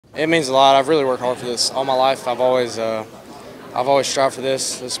It means a lot. I've really worked hard for this all my life. I've always strived for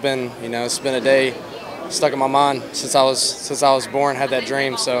this. It's been, it's been a day stuck in my mind since I was born. Had that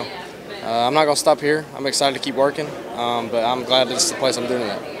dream. So I'm not gonna stop here. I'm excited to keep working, but I'm glad this is the place I'm doing it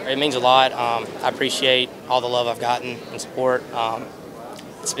at. It means a lot. I appreciate all the love I've gotten and support.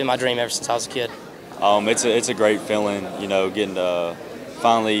 It's been my dream ever since I was a kid. It's a great feeling, getting to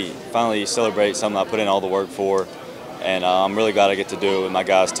finally celebrate something I put in all the work for, and I'm really glad I get to do it with my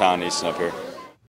guys, Ty and Easton, up here.